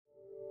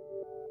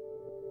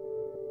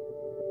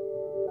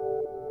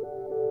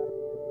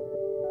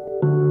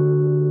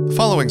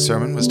following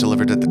sermon was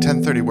delivered at the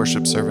 10:30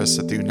 worship service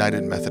at the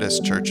United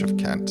Methodist Church of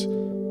Kent.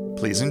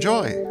 Please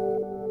enjoy.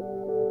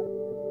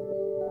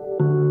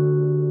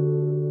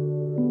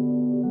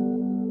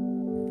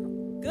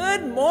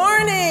 Good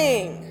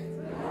morning.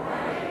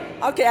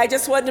 Okay, I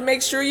just wanted to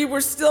make sure you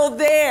were still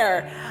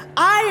there.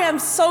 I am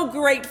so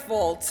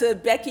grateful to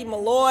Becky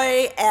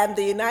Malloy and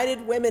the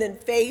United Women in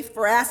Faith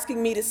for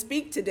asking me to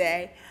speak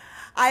today.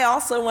 I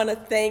also want to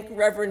thank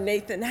Reverend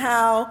Nathan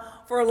Howe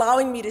for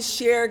allowing me to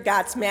share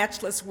God's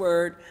matchless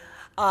word.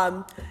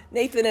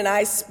 Nathan and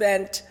I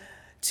spent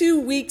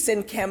 2 weeks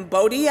in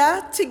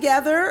Cambodia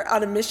together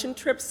on a mission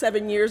trip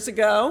 7 years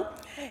ago.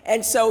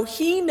 And so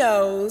he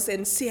knows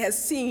and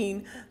has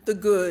seen the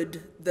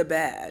good, the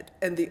bad,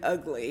 and the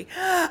ugly.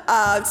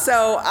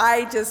 So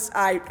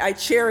I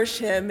cherish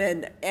him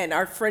and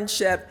our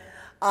friendship.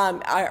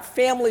 Our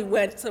family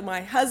went, so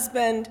my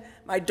husband,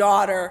 my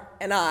daughter,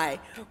 and I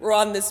were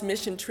on this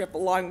mission trip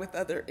along with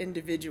other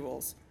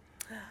individuals.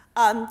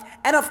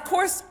 And of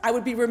course, I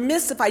would be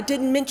remiss if I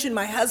didn't mention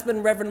my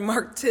husband, Reverend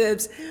Mark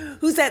Tibbs,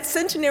 who's at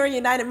Centenary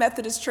United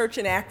Methodist Church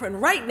in Akron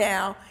right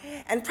now,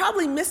 and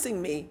probably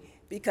missing me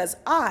because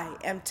I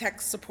am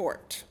tech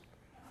support.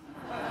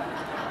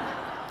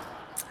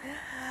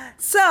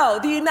 So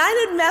the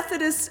United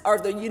Methodist, or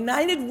the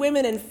United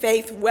Women in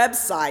Faith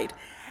website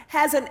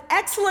has an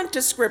excellent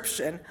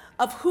description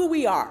of who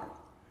we are.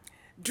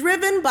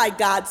 Driven by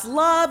God's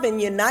love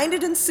and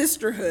united in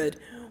sisterhood,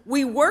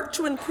 we work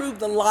to improve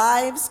the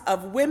lives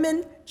of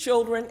women,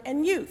 children,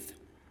 and youth.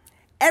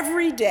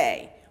 Every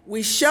day,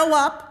 we show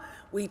up,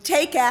 we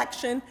take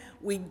action,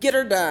 we get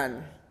her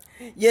done.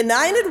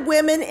 United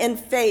Women in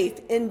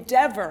Faith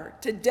endeavor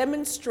to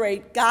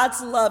demonstrate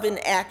God's love in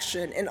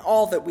action in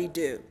all that we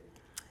do.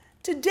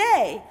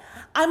 Today,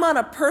 I'm on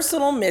a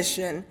personal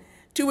mission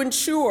to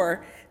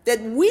ensure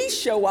that we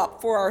show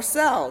up for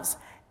ourselves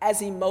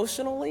as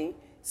emotionally,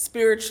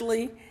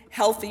 spiritually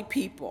healthy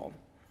people.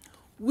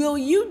 Will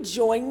you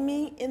join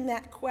me in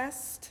that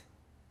quest?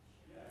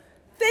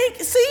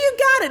 See, you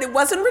got it. It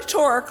wasn't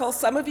rhetorical.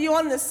 Some of you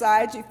on this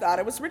side, you thought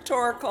it was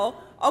rhetorical.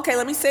 Okay,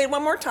 let me say it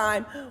one more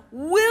time.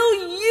 Will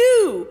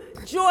you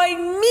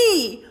join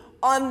me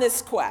on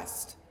this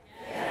quest?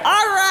 Yes.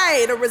 All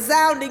right, a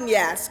resounding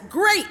yes.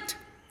 Great.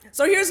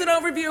 So here's an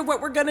overview of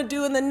what we're going to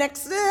do in the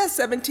next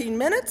 17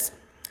 minutes.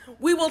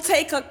 We will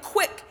take a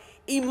quick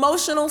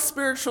emotional,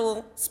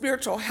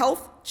 spiritual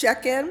health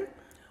check-in.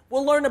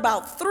 We'll learn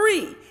about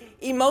 3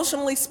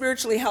 emotionally,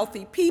 spiritually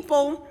healthy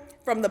people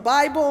from the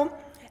Bible,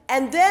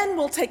 and then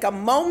we'll take a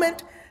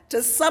moment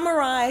to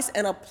summarize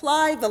and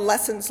apply the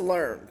lessons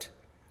learned.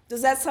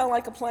 Does that sound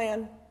like a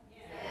plan?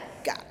 Yes.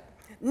 Got it.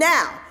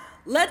 Now,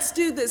 let's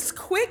do this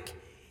quick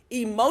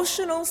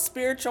emotional,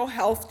 spiritual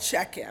health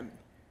check-in.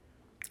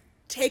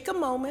 Take a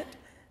moment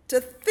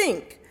to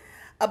think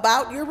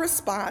about your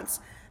response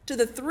to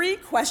the 3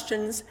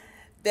 questions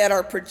that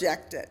are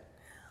projected.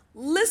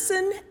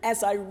 Listen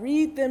as I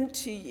read them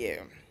to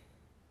you.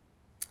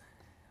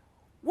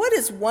 What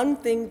is one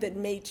thing that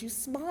made you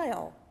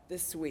smile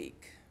this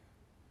week?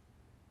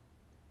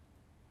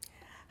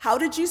 How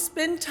did you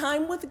spend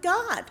time with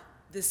God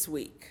this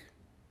week?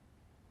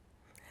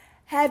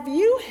 Have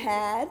you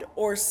had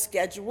or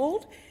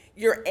scheduled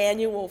your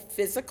annual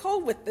physical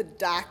with the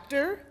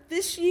doctor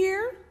this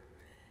year?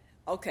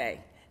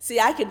 Okay, see,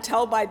 I can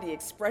tell by the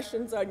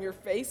expressions on your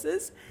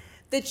faces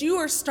that you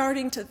are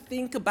starting to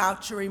think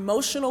about your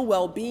emotional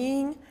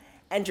well-being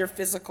and your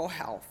physical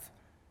health.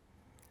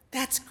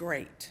 That's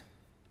great.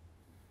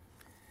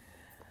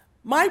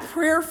 My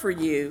prayer for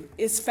you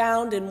is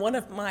found in one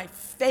of my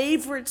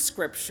favorite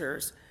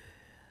scriptures,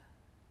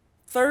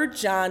 3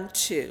 John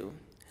 2.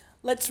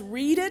 Let's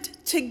read it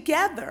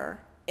together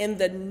in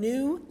the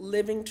New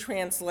Living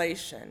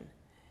Translation.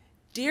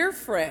 Dear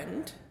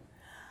friend,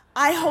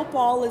 I hope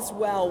all is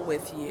well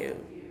with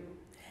you,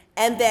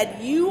 and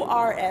that you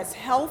are as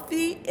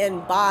healthy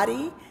in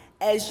body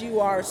as you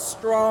are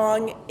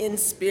strong in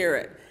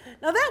spirit.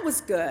 Now that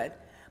was good,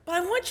 but I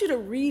want you to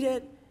read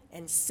it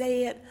and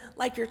say it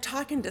like you're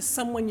talking to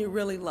someone you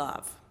really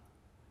love.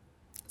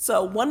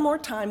 So one more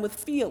time with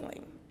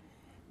feeling.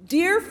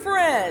 Dear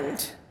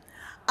friend,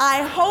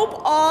 I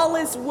hope all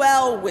is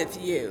well with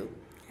you,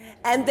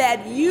 and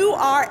that you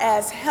are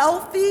as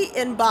healthy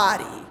in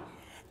body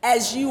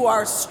as you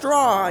are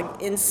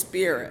strong in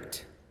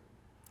spirit.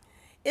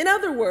 In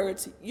other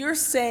words, you're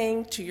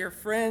saying to your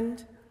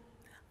friend,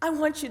 I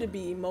want you to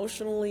be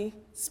emotionally,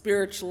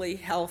 spiritually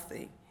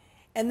healthy.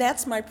 And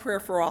that's my prayer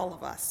for all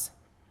of us.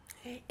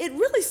 It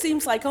really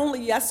seems like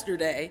only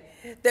yesterday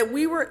that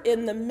we were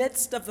in the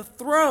midst of the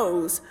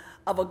throes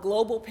of a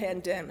global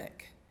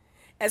pandemic.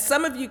 As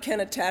some of you can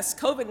attest,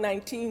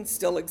 COVID-19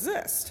 still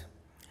exists.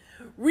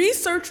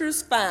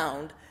 Researchers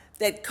found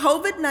that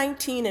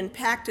COVID-19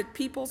 impacted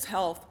people's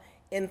health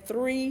in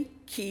 3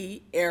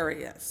 key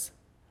areas.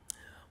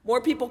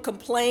 More people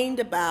complained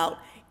about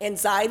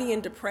anxiety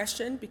and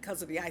depression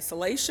because of the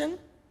isolation.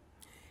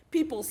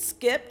 People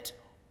skipped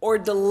or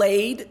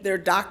delayed their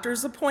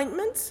doctor's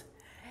appointments.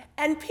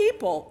 And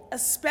people,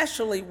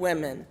 especially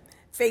women,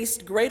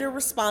 faced greater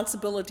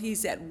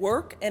responsibilities at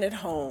work and at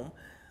home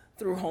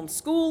through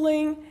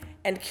homeschooling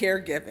and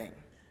caregiving.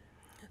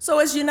 So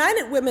as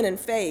United Women in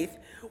Faith,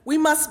 we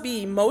must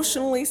be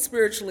emotionally,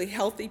 spiritually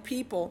healthy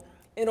people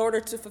in order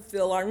to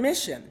fulfill our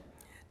mission,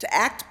 to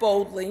act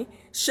boldly,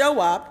 show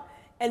up,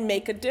 and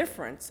make a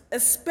difference,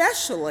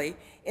 especially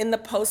in the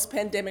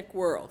post-pandemic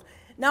world.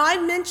 Now, I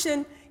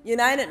mentioned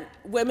United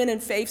Women in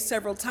Faith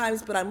several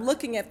times, but I'm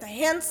looking at the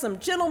handsome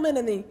gentleman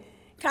in the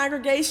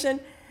congregation.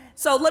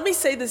 So let me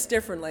say this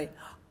differently.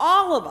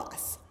 All of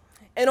us,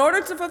 in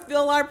order to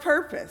fulfill our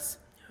purpose,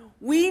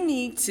 we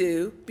need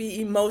to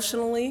be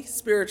emotionally,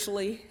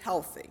 spiritually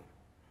healthy.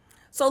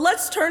 So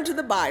let's turn to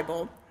the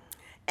Bible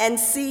and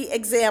see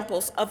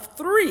examples of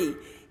 3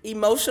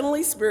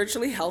 emotionally,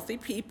 spiritually healthy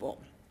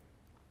people: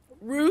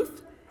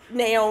 Ruth,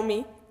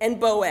 Naomi, and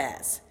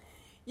Boaz.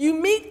 You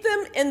meet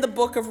them in the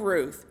book of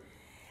Ruth.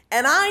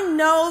 And I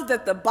know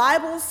that the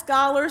Bible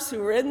scholars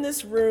who are in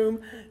this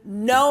room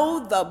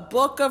know the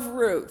book of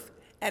Ruth.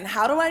 And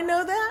how do I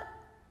know that?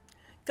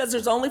 Because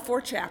there's only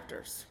 4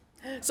 chapters.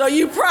 So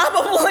you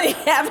probably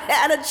have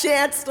had a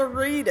chance to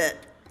read it.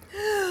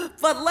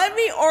 But let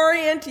me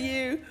orient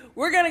you.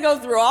 We're going to go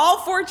through all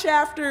 4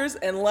 chapters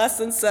in less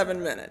than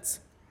 7 minutes.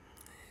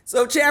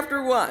 So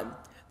chapter 1,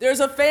 there's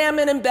a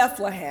famine in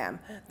Bethlehem.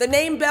 The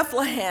name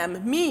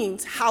Bethlehem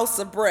means house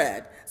of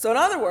bread. So in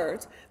other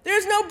words,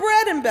 there's no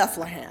bread in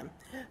Bethlehem.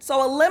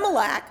 So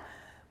Elimelech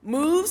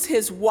moves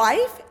his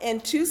wife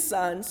and 2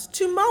 sons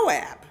to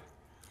Moab.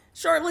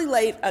 Shortly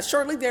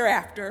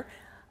thereafter,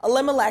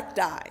 Elimelech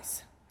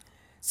dies.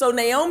 So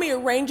Naomi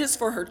arranges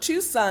for her 2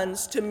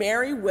 sons to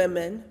marry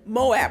women,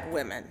 Moab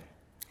women.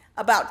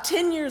 About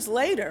 10 years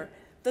later,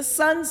 the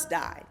sons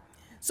die.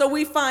 So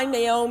we find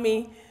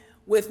Naomi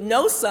with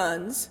no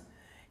sons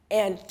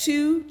and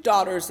 2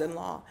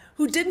 daughters-in-law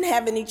who didn't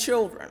have any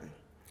children.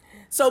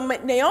 So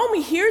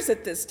Naomi hears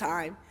at this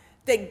time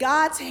that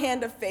God's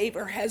hand of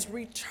favor has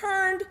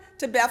returned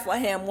to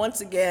Bethlehem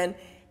once again,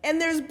 and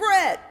there's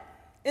bread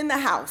in the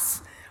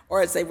house,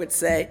 or as they would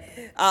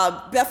say,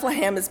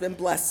 Bethlehem has been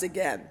blessed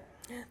again.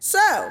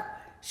 So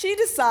she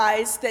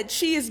decides that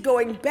she is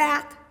going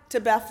back to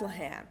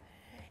Bethlehem,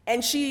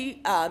 and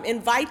she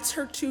invites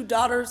her 2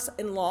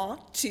 daughters-in-law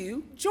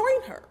to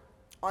join her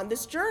on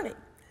this journey.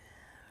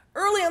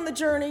 Early on the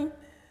journey,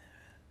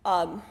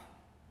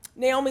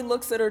 Naomi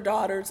looks at her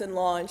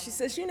daughters-in-law and she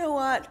says, you know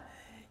what?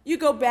 You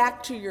go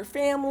back to your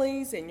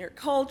families and your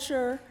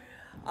culture,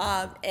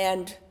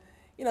 and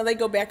they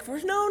go back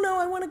first. No,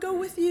 I want to go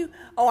with you.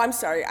 Oh, I'm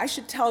sorry. I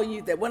should tell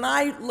you that when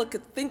I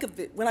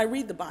when I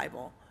read the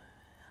Bible,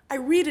 I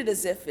read it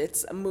as if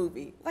it's a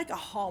movie, like a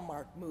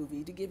Hallmark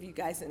movie, to give you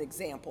guys an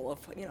example of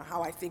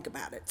how I think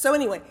about it. So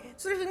anyway,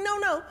 so they're saying,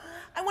 no,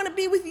 I want to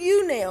be with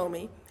you,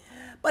 Naomi.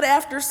 But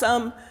after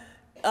some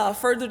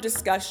further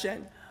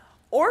discussion,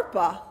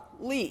 Orpah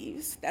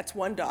leaves. That's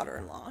one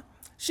daughter-in-law.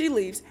 She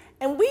leaves,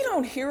 and we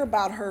don't hear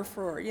about her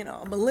for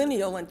a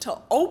millennial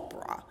until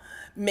Oprah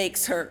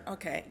makes her.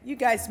 Okay, you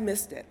guys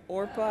missed it.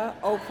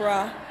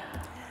 Oprah.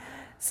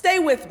 Stay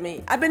with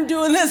me. I've been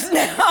doing this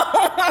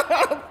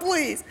now.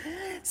 Please.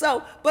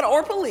 But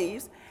Orpah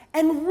leaves,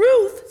 and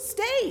Ruth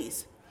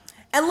stays.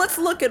 And let's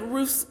look at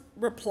Ruth's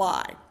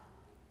reply,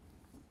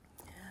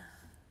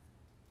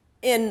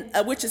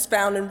 which is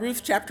found in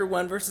Ruth chapter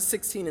 1, verses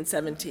 16 and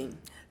 17.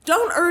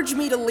 Don't urge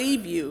me to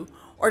leave you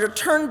or to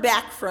turn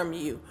back from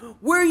you.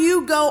 Where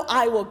you go,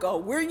 I will go.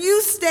 Where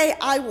you stay,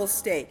 I will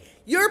stay.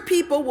 Your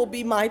people will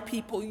be my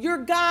people. Your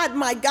God,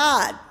 my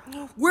God.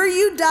 Where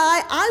you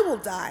die, I will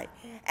die,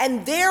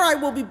 and there I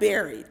will be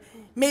buried.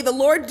 May the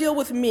Lord deal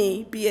with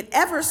me, be it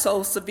ever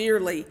so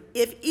severely,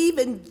 if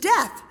even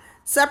death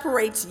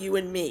separates you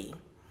and me.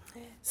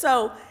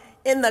 So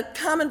in the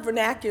common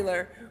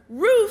vernacular,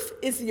 Ruth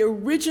is the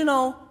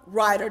original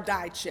ride or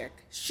die chick.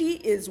 She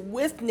is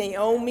with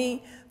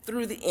Naomi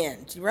through the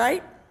end,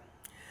 right?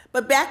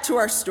 But back to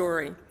our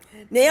story.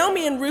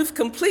 Naomi and Ruth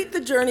complete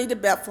the journey to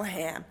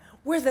Bethlehem,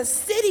 where the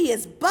city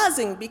is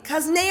buzzing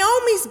because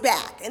Naomi's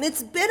back, and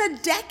it's been a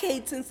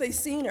decade since they've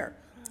seen her.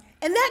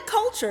 In that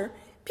culture,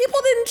 people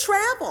didn't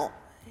travel.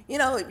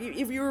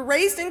 If you were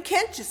raised in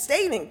Kent, you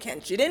stayed in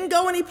Kent. You didn't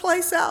go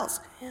anyplace else.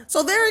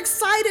 So they're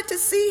excited to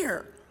see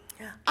her.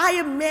 I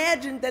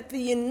imagine that the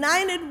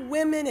United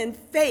Women in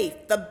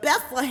Faith, the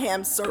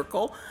Bethlehem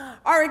Circle,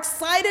 are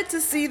excited to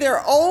see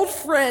their old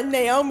friend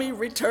Naomi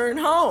return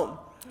home.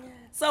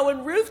 So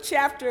in Ruth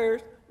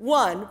chapter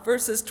 1,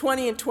 verses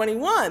 20 and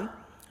 21,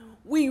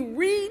 we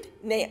read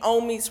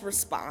Naomi's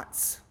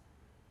response.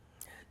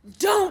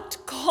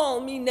 Don't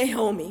call me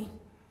Naomi,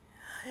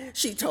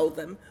 she told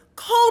them.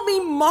 Call me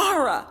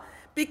Mara,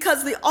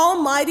 because the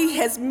Almighty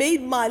has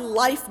made my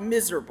life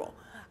miserable.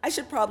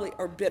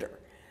 Or bitter.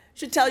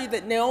 Should tell you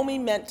that Naomi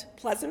meant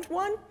pleasant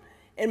one,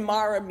 and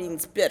Mara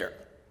means bitter.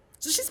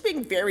 So she's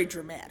being very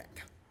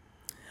dramatic.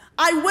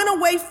 I went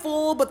away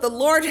full, but the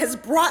Lord has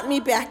brought me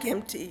back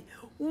empty.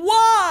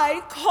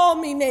 Why call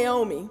me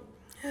Naomi?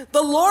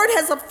 The Lord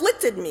has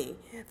afflicted me.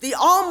 The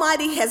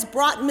Almighty has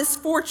brought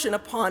misfortune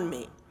upon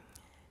me.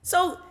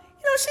 So,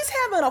 she's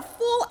having a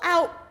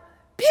full-out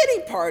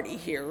pity party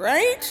here,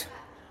 right?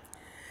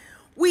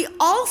 We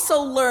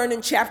also learn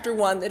in chapter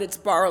 1 that it's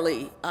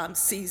barley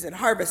season,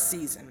 harvest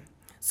season.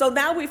 So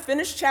now we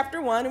finished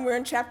chapter 1 and we're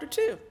in chapter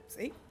 2.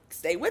 See,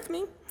 stay with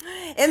me.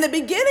 In the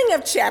beginning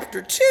of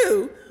chapter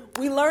 2,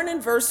 we learn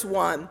in verse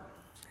 1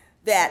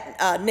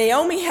 that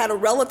Naomi had a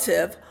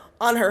relative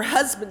on her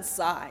husband's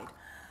side,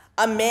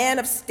 a man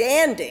of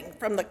standing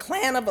from the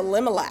clan of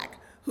Elimelech,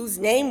 whose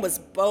name was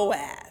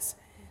Boaz.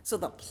 So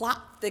the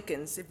plot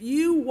thickens. If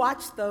you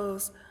watch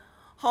those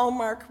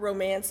Hallmark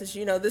romances,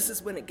 you know this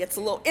is when it gets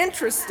a little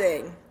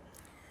interesting.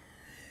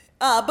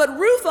 But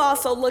Ruth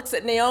also looks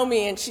at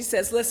Naomi and she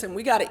says, listen,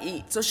 we got to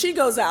eat. So she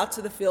goes out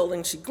to the field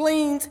and she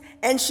gleans,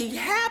 and she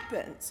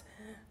happens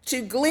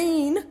to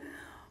glean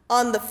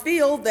on the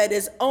field that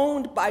is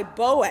owned by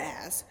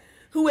Boaz,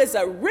 who is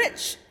a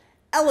rich,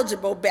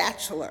 eligible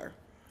bachelor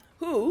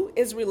who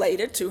is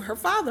related to her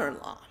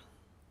father-in-law.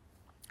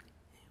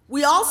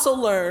 We also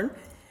learn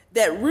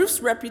that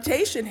Ruth's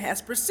reputation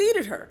has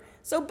preceded her.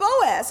 So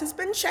Boaz has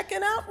been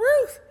checking out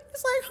Ruth.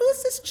 He's like,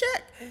 who's this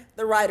chick?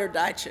 The ride or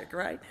die chick,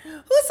 right?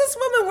 Who's this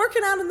woman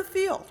working out in the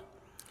field?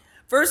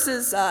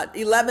 Verses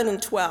 11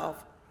 and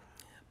 12.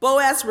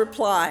 Boaz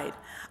replied,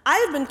 I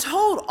have been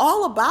told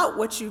all about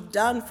what you've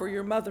done for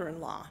your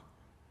mother-in-law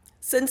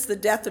since the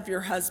death of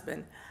your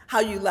husband, how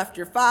you left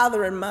your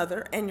father and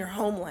mother and your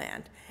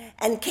homeland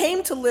and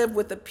came to live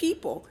with a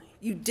people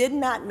you did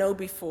not know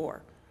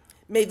before.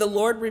 May the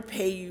Lord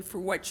repay you for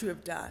what you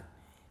have done.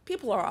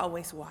 People are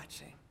always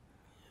watching.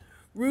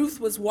 Ruth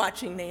was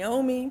watching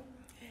Naomi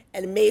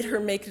and made her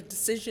make a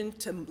decision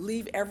to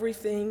leave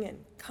everything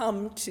and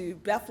come to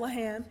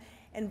Bethlehem.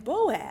 And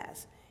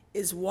Boaz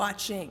is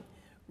watching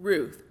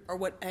Ruth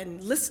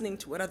and listening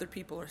to what other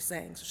people are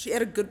saying. So she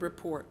had a good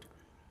report.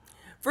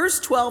 Verse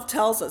 12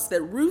 tells us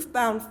that Ruth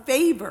found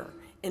favor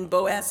in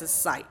Boaz's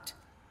sight.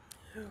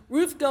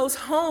 Ruth goes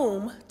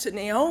home to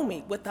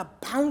Naomi with a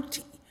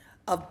bounty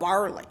of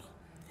barley.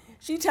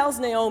 She tells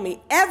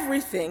Naomi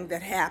everything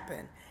that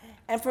happened.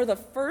 And for the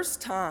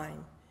first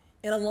time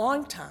in a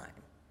long time,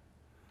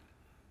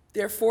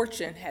 their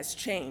fortune has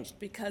changed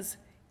because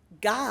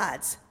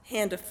God's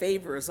hand of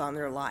favor is on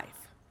their life.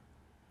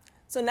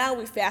 So now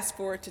we fast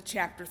forward to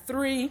chapter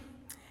 3,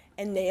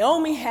 and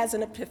Naomi has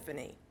an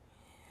epiphany.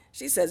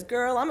 She says,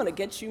 girl, I'm going to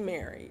get you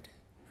married.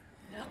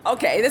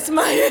 Okay, this is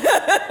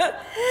my...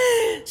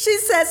 She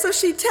says, so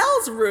she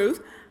tells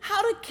Ruth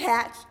how to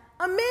catch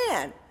a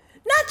man.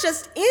 Not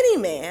just any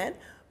man,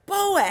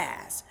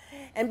 Boaz.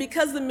 And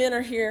because the men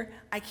are here,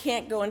 I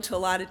can't go into a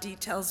lot of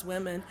details,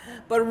 women,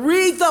 but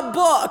read the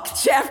book,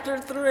 chapter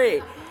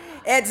 3.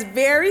 It's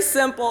very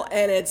simple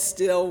and it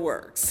still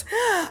works.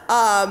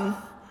 But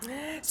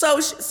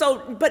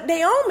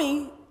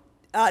Naomi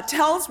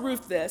tells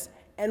Ruth this,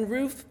 and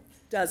Ruth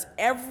does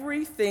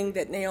everything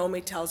that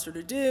Naomi tells her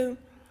to do.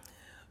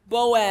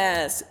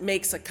 Boaz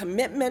makes a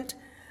commitment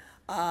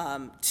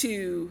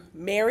to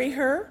marry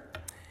her,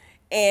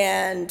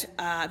 and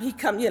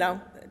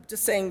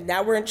just saying,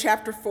 now we're in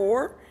chapter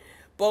 4.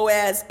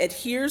 Boaz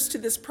adheres to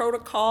this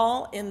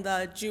protocol in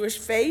the Jewish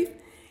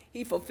faith.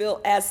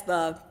 As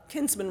the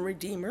kinsman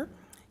redeemer,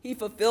 he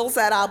fulfills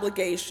that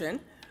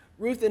obligation.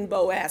 Ruth and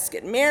Boaz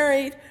get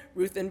married.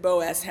 Ruth and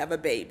Boaz have a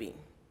baby.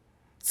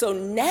 So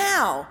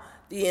now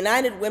the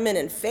United Women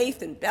in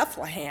Faith in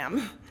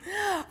Bethlehem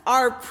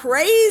are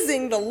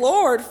praising the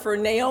Lord for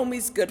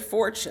Naomi's good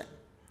fortune.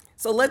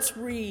 So let's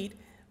read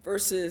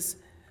verses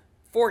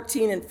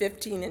 14 and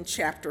 15 in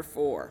chapter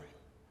 4.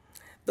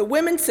 The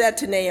women said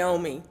to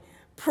Naomi,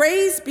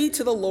 praise be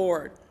to the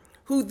Lord,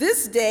 who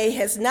this day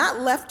has not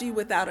left you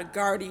without a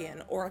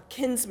guardian or a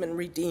kinsman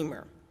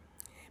redeemer.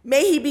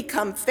 May he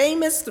become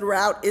famous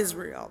throughout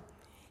Israel.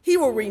 He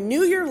will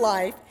renew your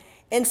life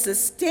and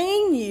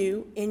sustain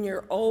you in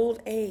your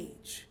old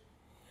age.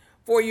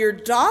 For your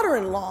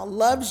daughter-in-law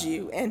loves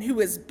you, and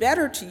who is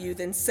better to you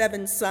than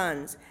 7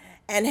 sons,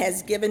 and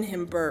has given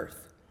him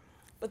birth.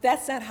 But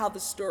that's not how the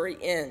story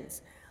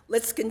ends.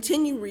 Let's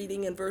continue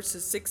reading in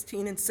verses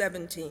 16 and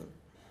 17.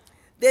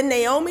 Then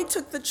Naomi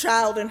took the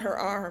child in her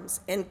arms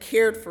and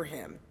cared for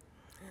him.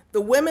 The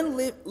women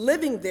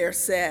living there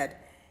said,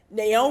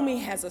 Naomi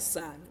has a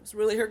son. It was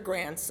really her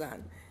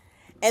grandson.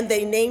 And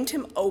they named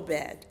him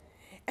Obed.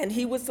 And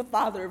he was the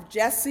father of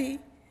Jesse,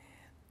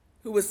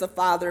 who was the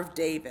father of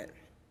David.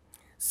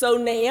 So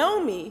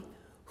Naomi,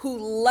 who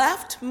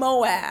left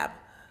Moab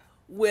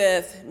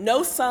with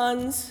no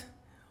sons,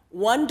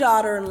 1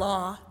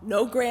 daughter-in-law,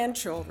 no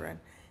grandchildren,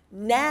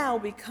 now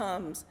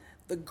becomes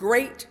the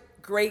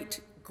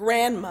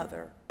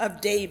great-great-grandmother of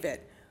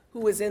David,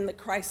 who is in the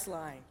Christ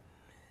line.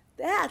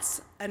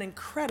 That's an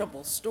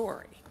incredible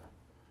story.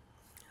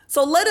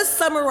 So let us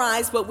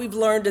summarize what we've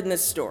learned in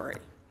this story.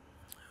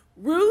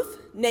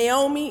 Ruth,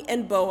 Naomi,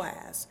 and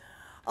Boaz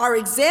are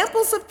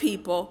examples of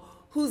people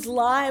whose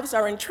lives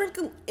are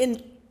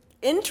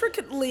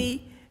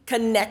intricately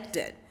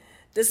connected,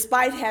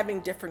 despite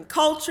having different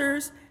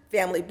cultures,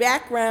 family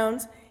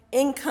backgrounds,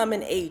 income,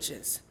 and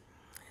ages.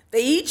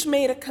 They each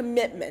made a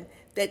commitment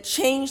that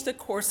changed the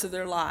course of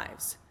their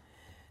lives.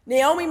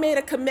 Naomi made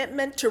a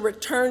commitment to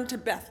return to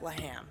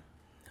Bethlehem.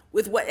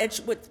 with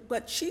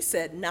what she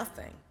said,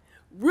 nothing.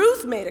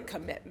 Ruth made a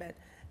commitment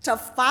to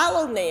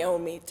follow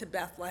Naomi to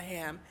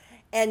Bethlehem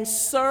and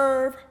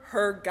serve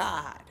her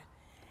God.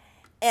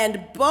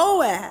 And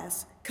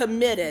Boaz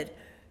committed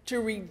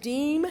to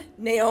redeem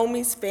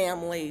Naomi's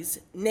family's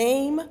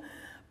name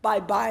by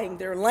buying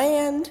their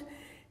land,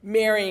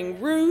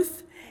 marrying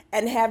Ruth,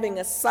 and having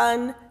a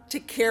son to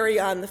carry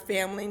on the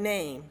family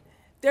name.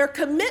 Their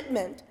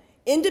commitment,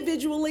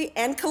 individually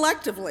and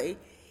collectively,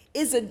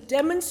 is a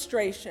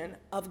demonstration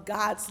of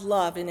God's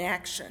love in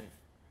action.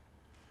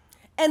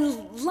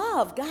 And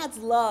love, God's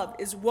love,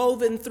 is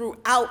woven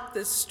throughout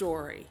this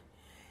story.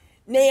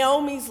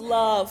 Naomi's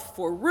love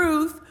for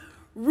Ruth,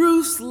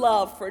 Ruth's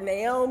love for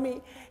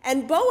Naomi,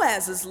 and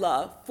Boaz's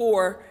love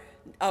for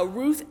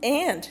Ruth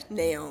and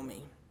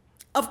Naomi.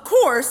 Of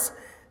course,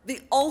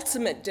 the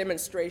ultimate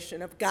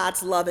demonstration of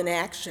God's love in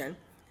action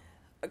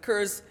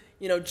occurs,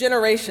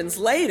 generations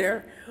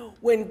later,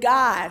 when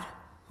God,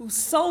 who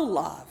so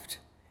loved,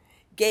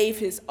 gave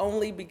his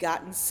only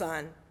begotten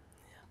Son,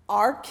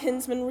 our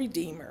kinsman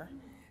redeemer,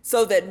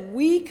 so that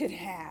we could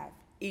have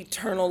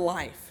eternal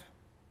life.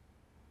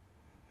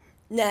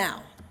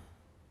 Now,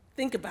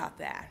 think about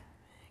that.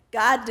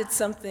 God did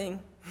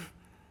something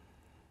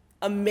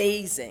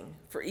amazing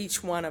for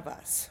each one of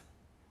us.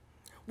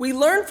 We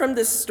learn from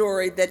this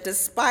story that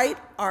despite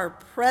our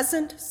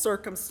present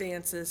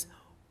circumstances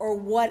or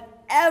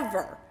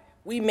whatever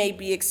we may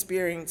be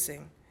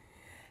experiencing,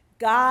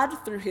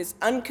 God, through his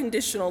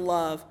unconditional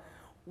love,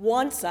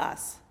 wants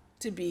us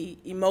to be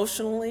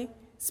emotionally,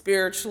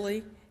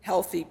 spiritually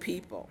healthy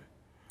people.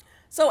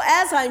 So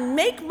as I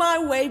make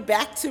my way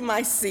back to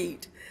my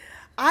seat,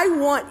 I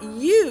want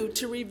you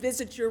to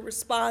revisit your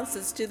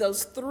responses to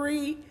those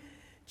 3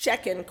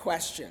 check-in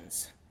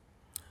questions.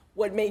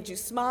 What made you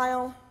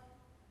smile?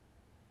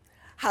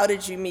 How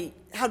did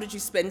you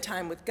spend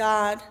time with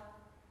God?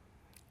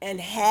 And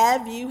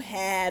have you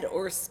had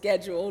or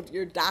scheduled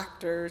your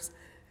doctor's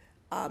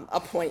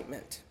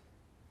appointment?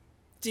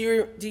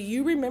 Do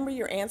you remember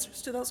your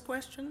answers to those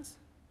questions?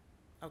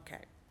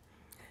 Okay.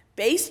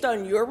 Based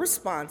on your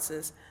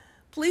responses,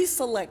 please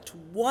select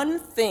one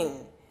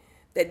thing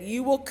that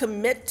you will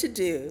commit to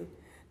do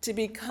to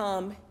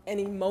become an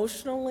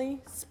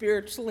emotionally,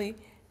 spiritually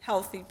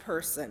healthy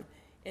person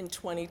in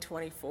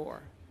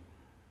 2024.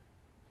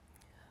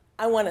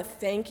 I want to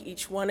thank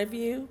each one of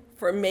you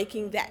for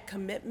making that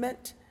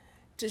commitment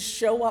to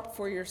show up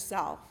for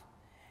yourself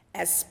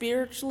as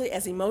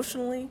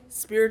emotionally,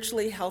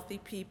 spiritually healthy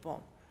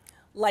people.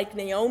 Like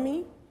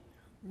Naomi,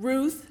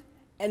 Ruth,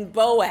 and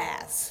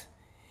Boaz,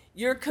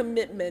 your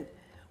commitment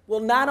will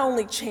not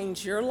only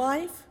change your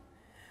life,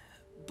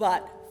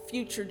 but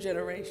future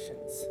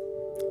generations.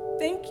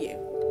 Thank you.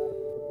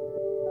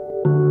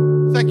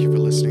 Thank you for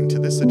listening to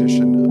this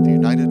edition of the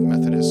United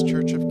Methodist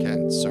Church of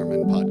Kent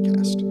Sermon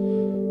Podcast.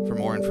 For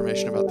more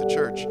information about the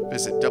church,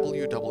 visit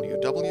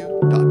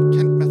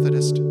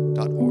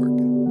www.kentmethodist.org.